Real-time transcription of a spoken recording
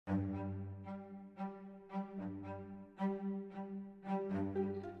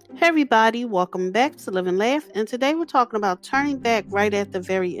Hey everybody, welcome back to Live and Laugh, and today we're talking about turning back right at the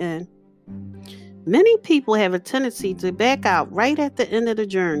very end. Many people have a tendency to back out right at the end of the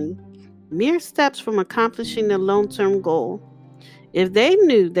journey, mere steps from accomplishing their long-term goal. If they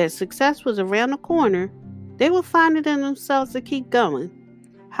knew that success was around the corner, they would find it in themselves to keep going.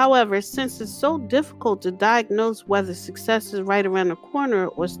 However, since it's so difficult to diagnose whether success is right around the corner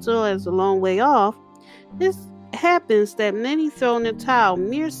or still is a long way off, it happens that many throw in the towel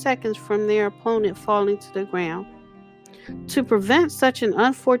mere seconds from their opponent falling to the ground. To prevent such an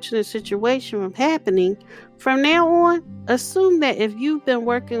unfortunate situation from happening, from now on, assume that if you've been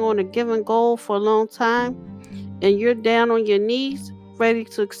working on a given goal for a long time and you're down on your knees, ready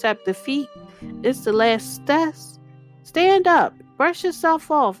to accept defeat, it's the last test. Stand up, brush yourself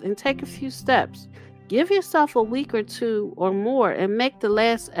off, and take a few steps. Give yourself a week or two or more and make the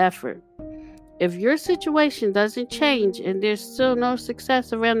last effort. If your situation doesn't change and there's still no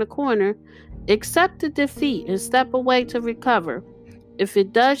success around the corner, accept the defeat and step away to recover. If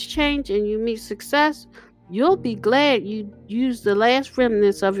it does change and you meet success, you'll be glad you used the last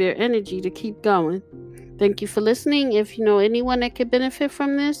remnants of your energy to keep going. Thank you for listening. If you know anyone that could benefit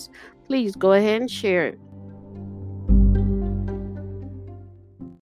from this, please go ahead and share it.